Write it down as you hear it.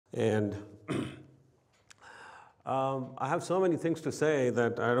And I have so many things to say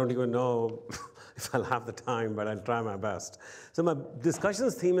that I don't even know if I'll have the time, but I'll try my best. So my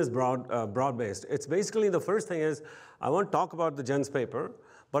discussion's theme is broad-based. It's basically, the first thing is, I want to talk about the Jens paper,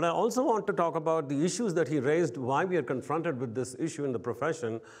 but I also want to talk about the issues that he raised, why we are confronted with this issue in the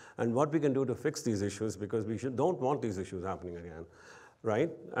profession, and what we can do to fix these issues, because we don't want these issues happening again, right?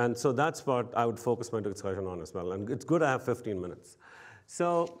 And so that's what I would focus my discussion on as well. And it's good I have 15 minutes.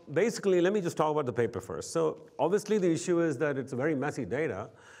 So basically, let me just talk about the paper first. So obviously, the issue is that it's very messy data.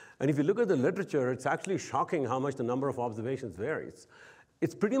 And if you look at the literature, it's actually shocking how much the number of observations varies.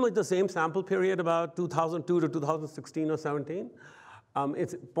 It's pretty much the same sample period, about 2002 to 2016 or 17.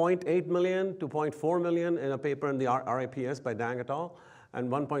 It's 0.8 million to 0.4 million in a paper in the RIPS by Dang et al., and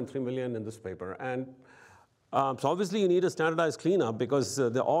 1.3 million in this paper. And so obviously, you need a standardized cleanup because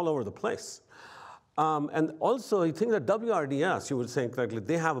they're all over the place. And also, you think that WRDS, you would think that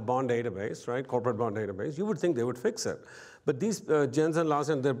they have a bond database, right, corporate bond database. You would think they would fix it. But these Jens and Lasse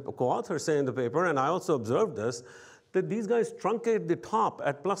and their co-authors say in the paper, and I also observed this, that these guys truncate the top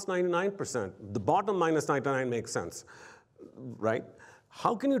at plus 99%. The bottom minus 99 makes sense, right?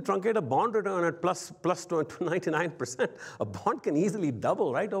 How can you truncate a bond return at plus 99%? A bond can easily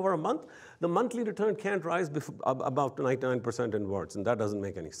double, right, over a month. The monthly return can't rise above 99% in words, and that doesn't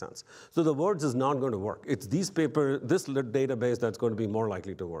make any sense. So the words is not going to work. It's this database that's going to be more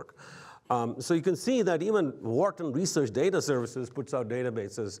likely to work. So you can see that even Wharton Research Data Services puts out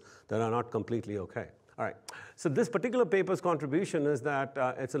databases that are not completely okay. All right, so this particular paper's contribution is that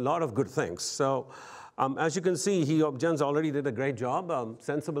it's a lot of good things. So as you can see, Jens already did a great job.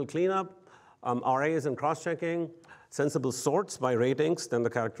 Sensible cleanup, RAs and cross-checking, sensible sorts by ratings, then the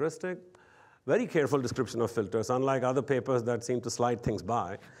characteristic. Very careful description of filters. Unlike other papers that seem to slide things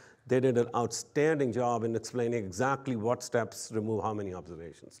by, they did an outstanding job in explaining exactly what steps remove how many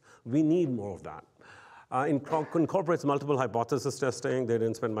observations. We need more of that. Incorporates multiple hypothesis testing. They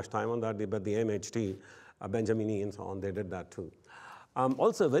didn't spend much time on that, but the MHT, Benjamini and so on, they did that too.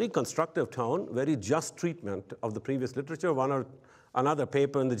 Also, a very constructive tone, very just treatment of the previous literature. One or another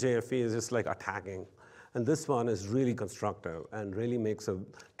paper in the JFE is just like attacking. And this one is really constructive and really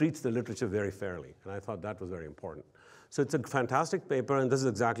treats the literature very fairly. And I thought that was very important. So it's a fantastic paper, and this is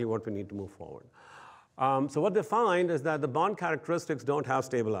exactly what we need to move forward. So what they find is that the bond characteristics don't have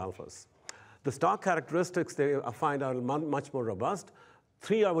stable alphas. The stock characteristics they find are much more robust.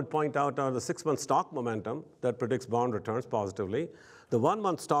 3 I would point out are the 6-month stock momentum that predicts bond returns positively, the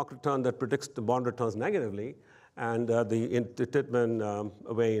 1-month stock return that predicts the bond returns negatively, and the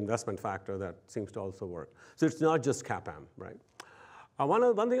Titman-Away investment factor that seems to also work. So it's not just CAPM, right?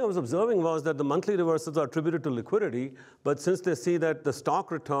 One thing I was observing was that the monthly reversals are attributed to liquidity, but since they see that the stock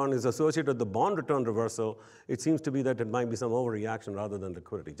return is associated with the bond return reversal, it seems to be that it might be some overreaction rather than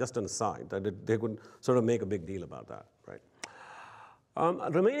liquidity. Just an aside, that they could sort of make a big deal about that, right?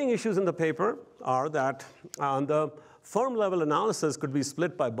 Remaining issues in the paper are that the firm-level analysis could be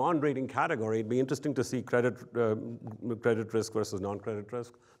split by bond rating category. It'd be interesting to see credit risk versus non-credit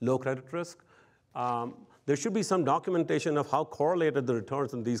risk, low credit risk. There should be some documentation of how correlated the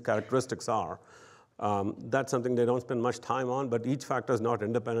returns in these characteristics are. That's something they don't spend much time on, but each factor is not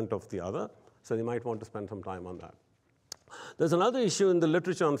independent of the other, so you might want to spend some time on that. There's another issue in the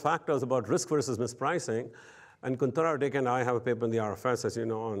literature on factors about risk versus mispricing. And Kuntara, Dick, and I have a paper in the RFS, as you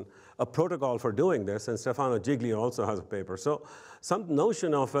know, on a protocol for doing this, and Stefano Gigli also has a paper. So some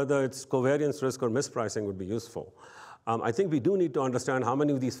notion of whether it's covariance risk or mispricing would be useful. I think we do need to understand how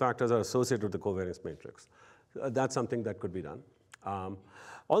many of these factors are associated with the covariance matrix. That's something that could be done.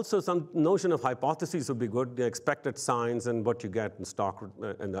 Also, some notion of hypotheses would be good. The expected signs and what you get in stock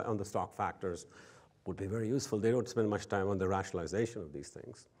on the stock factors would be very useful. They don't spend much time on the rationalization of these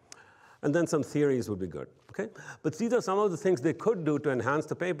things. And then some theories would be good, okay? But these are some of the things they could do to enhance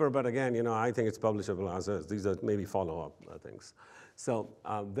the paper, but again, you know, I think it's publishable as is. These are maybe follow-up things. So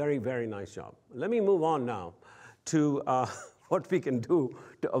very, very nice job. Let me move on now to what we can do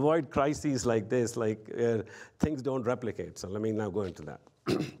to avoid crises like this, like things don't replicate. So let me now go into that.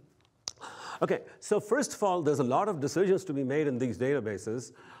 Okay, so first of all, there's a lot of decisions to be made in these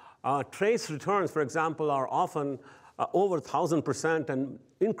databases. Trace returns, for example, are often over 1,000% and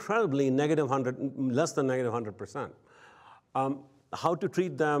incredibly less than negative 100%. How to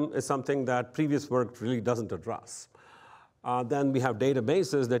treat them is something that previous work really doesn't address. Then we have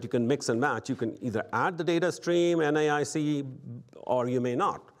databases that you can mix and match. You can either add the data stream, NAIC, or you may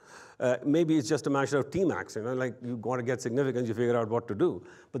not. Maybe it's just a matter of Tmax, you know, like you want to get significance, you figure out what to do.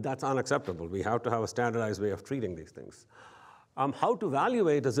 But that's unacceptable. We have to have a standardized way of treating these things. How to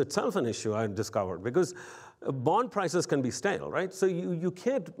evaluate is itself an issue I discovered, because bond prices can be stale, right? So you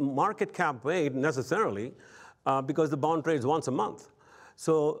can't market cap weight necessarily because the bond trades once a month.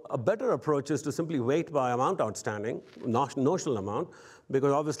 So a better approach is to simply weight by amount outstanding, notional amount,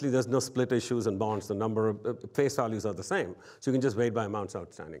 because obviously there's no split issues in bonds. The number of face values are the same. So you can just weight by amounts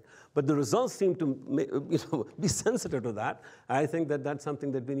outstanding. But the results seem to be sensitive to that. I think that that's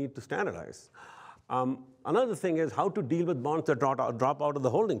something that we need to standardize. Another thing is how to deal with bonds that drop out of the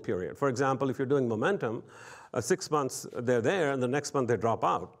holding period. For example, if you're doing momentum, 6 months they're there, and the next month they drop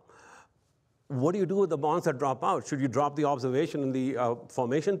out. What do you do with the bonds that drop out? Should you drop the observation in the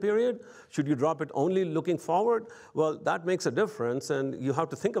formation period? Should you drop it only looking forward? Well, that makes a difference, and you have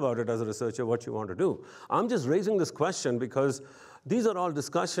to think about it as a researcher what you want to do. I'm just raising this question because these are all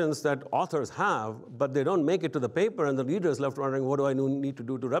discussions that authors have, but they don't make it to the paper, and the reader is left wondering, what do I need to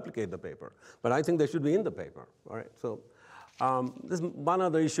do to replicate the paper? But I think they should be in the paper. All right, so there's one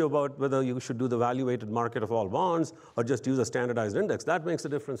other issue about whether you should do the value-weighted market of all bonds or just use a standardized index. That makes a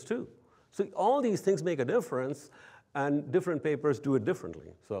difference too. So all these things make a difference, and different papers do it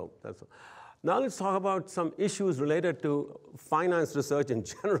differently. So that's. Now let's talk about some issues related to finance research in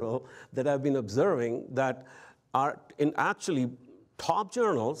general that I've been observing that are in actually top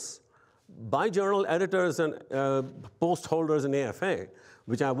journals by journal editors and post holders in AFA,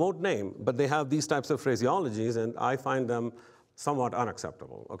 which I won't name, but they have these types of phraseologies, and I find them somewhat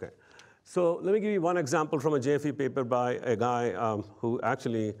unacceptable. Okay. So let me give you one example from a JFE paper by a guy who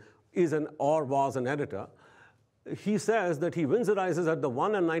actually is or was an editor. He says that he winsorizes at the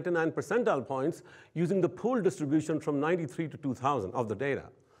 1 and 99 percentile points using the pool distribution from 93 to 2000 of the data.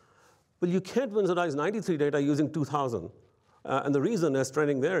 Well, you can't winsorize 93 data using 2000. And the reason is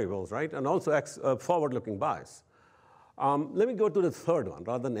trending variables, right? And also forward-looking bias. Let me go to the third one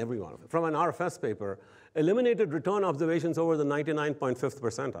rather than every one of it. From an RFS paper, eliminated return observations over the 99.5th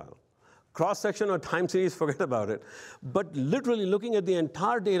percentile. Cross-section or time series, forget about it. But literally looking at the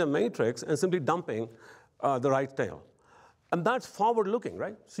entire data matrix and simply dumping the right tail. And that's forward-looking,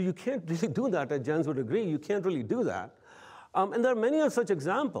 right? So you can't really do that, as Jens would agree. You can't really do that. And there are many of such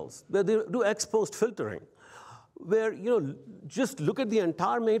examples where they do ex-post filtering, where just look at the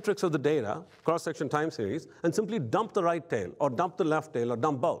entire matrix of the data, cross-section time series, and simply dump the right tail, or dump the left tail, or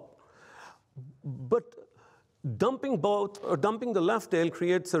dump both. But dumping both or dumping the left tail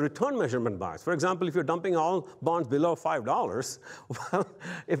creates a return measurement bias. For example, if you're dumping all bonds below $5, well,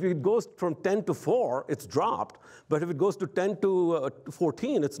 if it goes from 10 to 4, it's dropped. But if it goes to 10 to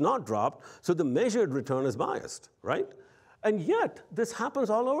 14, it's not dropped. So the measured return is biased, right? And yet, this happens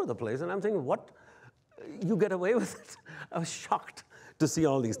all over the place. And I'm thinking, what? You get away with it? I was shocked to see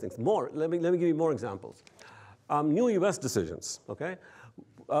all these things. More, let me give you more examples. New US decisions, okay?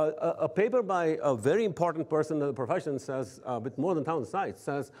 A paper by a very important person in the profession says, with more than 1,000 sites,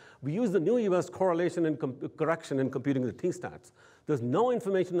 says, we use the new US correlation and correction in computing the t-stats. There's no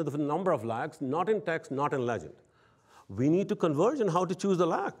information of the number of lags, not in text, not in legend. We need to converge on how to choose the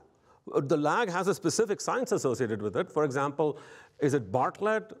lag. The lag has a specific science associated with it. For example, is it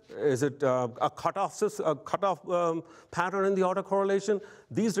Bartlett? Is it a cutoff pattern in the autocorrelation?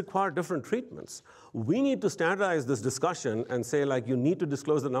 These require different treatments. We need to standardize this discussion and say, like, you need to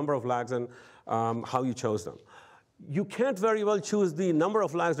disclose the number of lags and how you chose them. You can't very well choose the number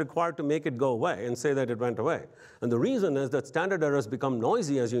of lags required to make it go away and say that it went away. And the reason is that standard errors become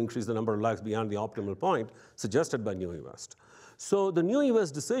noisy as you increase the number of lags beyond the optimal point suggested by New US. So the New US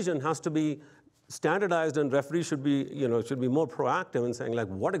decision has to be standardized, and referees should be more proactive in saying, like,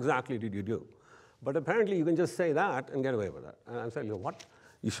 what exactly did you do? But apparently you can just say that and get away with it. And I'm saying, what?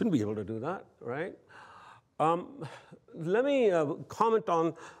 You shouldn't be able to do that, right? Let me comment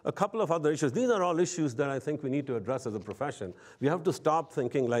on a couple of other issues. These are all issues that I think we need to address as a profession. We have to stop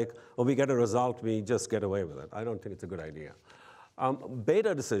thinking like, oh, we get a result, we just get away with it. I don't think it's a good idea.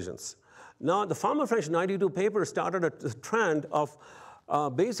 Beta decisions. Now, the Farmer French 92 paper started a trend of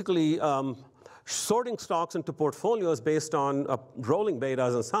basically sorting stocks into portfolios based on rolling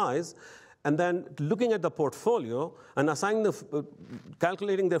betas and size, and then looking at the portfolio and assigning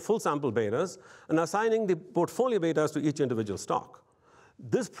calculating their full sample betas and assigning the portfolio betas to each individual stock.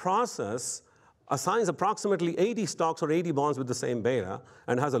 This process assigns approximately 80 stocks or 80 bonds with the same beta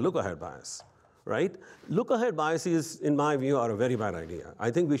and has a look-ahead bias, right? Look-ahead biases, in my view, are a very bad idea. I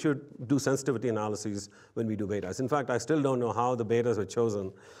think we should do sensitivity analyses when we do betas. In fact, I still don't know how the betas were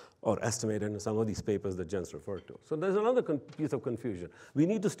chosen or estimated in some of these papers that Jens referred to. So there's another piece of confusion. We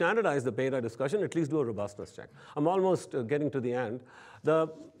need to standardize the beta discussion, at least do a robustness check. I'm almost getting to the end. The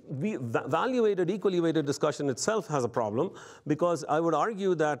value-weighted, equally weighted discussion itself has a problem, because I would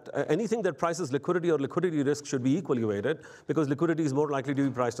argue that anything that prices liquidity or liquidity risk should be equally weighted, because liquidity is more likely to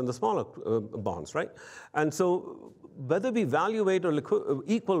be priced in the smaller bonds, right? And so whether we value weight or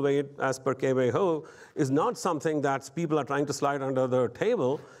equal weight as per K. Ho is not something that people are trying to slide under the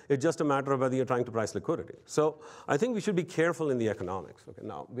table. It's just a matter of whether you're trying to price liquidity. So I think we should be careful in the economics. Okay,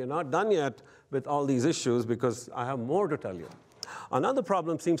 now, we're not done yet with all these issues, because I have more to tell you. Another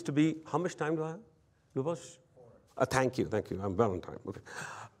problem seems to be, how much time do I have? Lubos? Thank you. I'm well on time. Okay.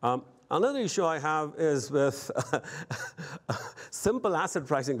 Another issue I have is with simple asset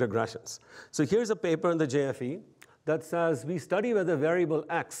pricing regressions. So here's a paper in the JFE that says we study whether variable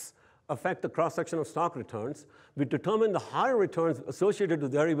X affect the cross-section of stock returns. We determine the higher returns associated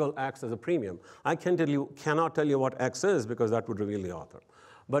with variable X as a premium. I cannot tell you what X is, because that would reveal the author.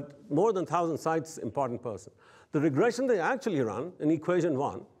 But more than 1,000 sites, important person. The regression they actually run in equation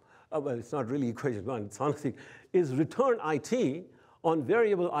 1, well, it's not really equation 1, it's honestly, is return IT on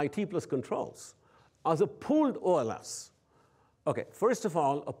variable IT plus controls as a pooled OLS. Okay, first of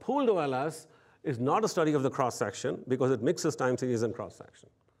all, a pooled OLS is not a study of the cross-section, because it mixes time series and cross-section.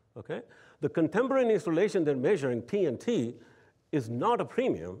 Okay? The contemporaneous relation they're measuring, T and T, is not a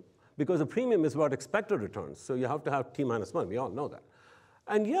premium, because a premium is about expected returns. So you have to have T minus 1. We all know that.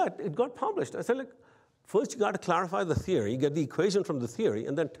 And yet, it got published. I said, look, first you got to clarify the theory, get the equation from the theory,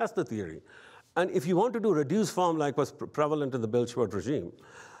 and then test the theory. And if you want to do reduced form like was prevalent in the Bill-Schwartz regime,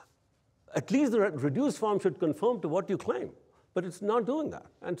 at least the reduced form should conform to what you claim. But it's not doing that.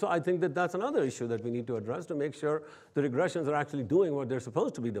 And so I think that that's another issue that we need to address to make sure the regressions are actually doing what they're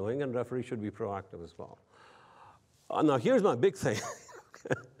supposed to be doing, and referees should be proactive as well. Now, here's my big thing.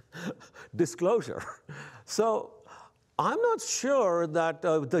 Disclosure. So I'm not sure that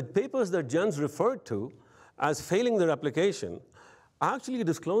the papers that Jens referred to as failing the replication actually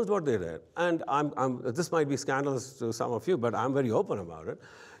disclosed what they did. And this might be scandalous to some of you, but I'm very open about it.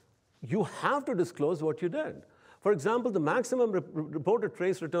 You have to disclose what you did. For example, the maximum reported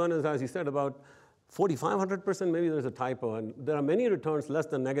trace return is, as he said, about 4,500%. Maybe there's a typo. And there are many returns less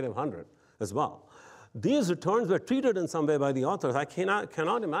than -100 as well. These returns were treated in some way by the authors. I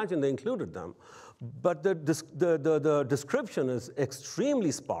cannot imagine they included them. But the description is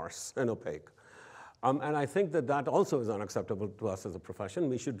extremely sparse and opaque. And I think that that also is unacceptable to us as a profession.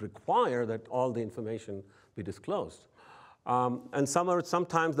 We should require that all the information be disclosed. And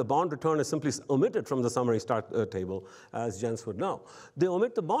sometimes the bond return is simply omitted from the summary start table, as Jens would know. They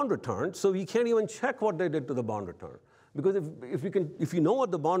omit the bond return, so we can't even check what they did to the bond return. Because if you know what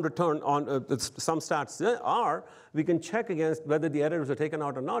the bond return on some stats are, we can check against whether the errors are taken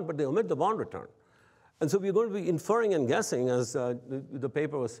out or not, but they omit the bond return. And so we're going to be inferring and guessing, as the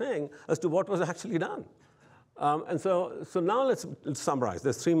paper was saying, as to what was actually done. And so now let's summarize.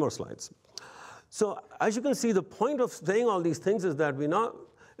 There's 3 more slides. So as you can see, the point of saying all these things is that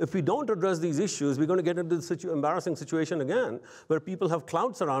if we don't address these issues, we're going to get into this embarrassing situation again, where people have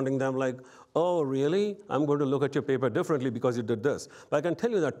cloud surrounding them like, oh, really? I'm going to look at your paper differently because you did this. But I can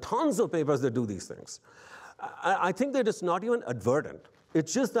tell you there are tons of papers that do these things. I think that it's not even advertent.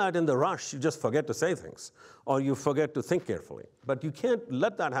 It's just that in the rush, you just forget to say things, or you forget to think carefully. But you can't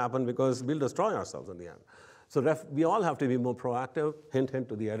let that happen, because we'll destroy ourselves in the end. So we all have to be more proactive, hint, hint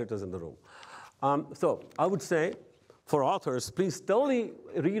to the editors in the room. So I would say, for authors, please thoroughly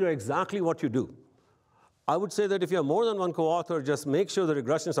read exactly what you do. I would say that if you have more than one co-author, just make sure the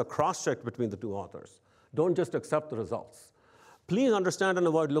regressions are cross-checked between the 2 authors. Don't just accept the results. Please understand and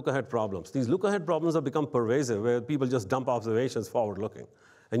avoid look-ahead problems. These look-ahead problems have become pervasive, where people just dump observations forward-looking.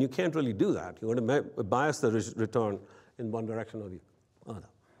 And you can't really do that. You want to bias the return in one direction or the other.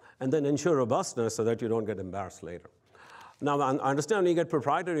 And then ensure robustness so that you don't get embarrassed later. Now, I understand when you get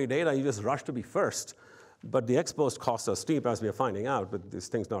proprietary data, you just rush to be first. But the ex-post costs are steep, as we are finding out, with these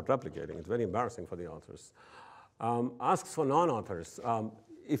things not replicating. It's very embarrassing for the authors. Asks for non-authors.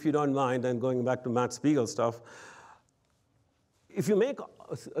 If you don't mind, and going back to Matt Spiegel stuff, if you make,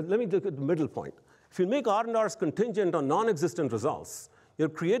 let me look at the middle point. If you make R&Rs contingent on non-existent results, you're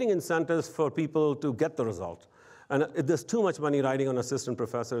creating incentives for people to get the result. And there's too much money riding on assistant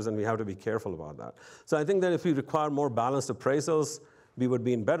professors, and we have to be careful about that. So I think that if we require more balanced appraisals, we would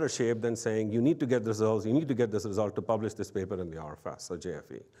be in better shape than saying, you need to get the results, you need to get this result to publish this paper in the RFS or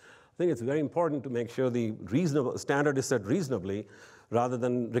JFE. I think it's very important to make sure the standard is set reasonably, rather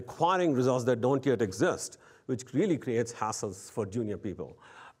than requiring results that don't yet exist, which really creates hassles for junior people.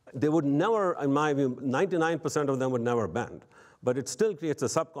 They would never, in my view, 99% of them would never bend. But it still creates a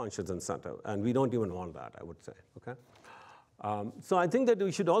subconscious incentive, and we don't even want that, I would say. Okay? So I think that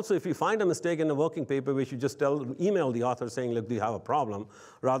we should also, if you find a mistake in a working paper, we should just email the author saying, look, do you have a problem,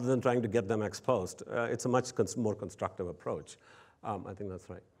 rather than trying to get them exposed. It's a much more constructive approach. I think that's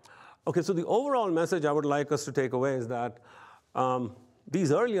right. Okay, so the overall message I would like us to take away is that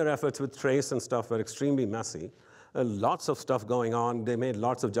these earlier efforts with trace and stuff were extremely messy. Lots of stuff going on. They made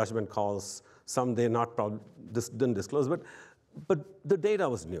lots of judgment calls. Some they didn't disclose, but the data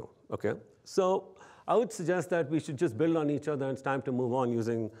was new, okay? So I would suggest that we should just build on each other, and it's time to move on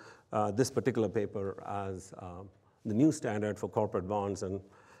using this particular paper as the new standard for corporate bonds, and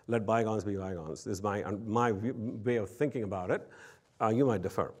let bygones be bygones. This is my way of thinking about it. You might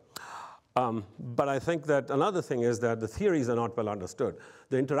differ. But I think that another thing is that the theories are not well understood.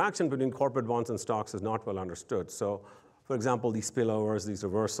 The interaction between corporate bonds and stocks is not well understood. So, for example, these spillovers, these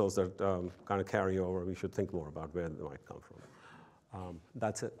reversals that kind of carry over, we should think more about where they might come from.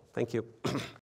 That's it. Thank you.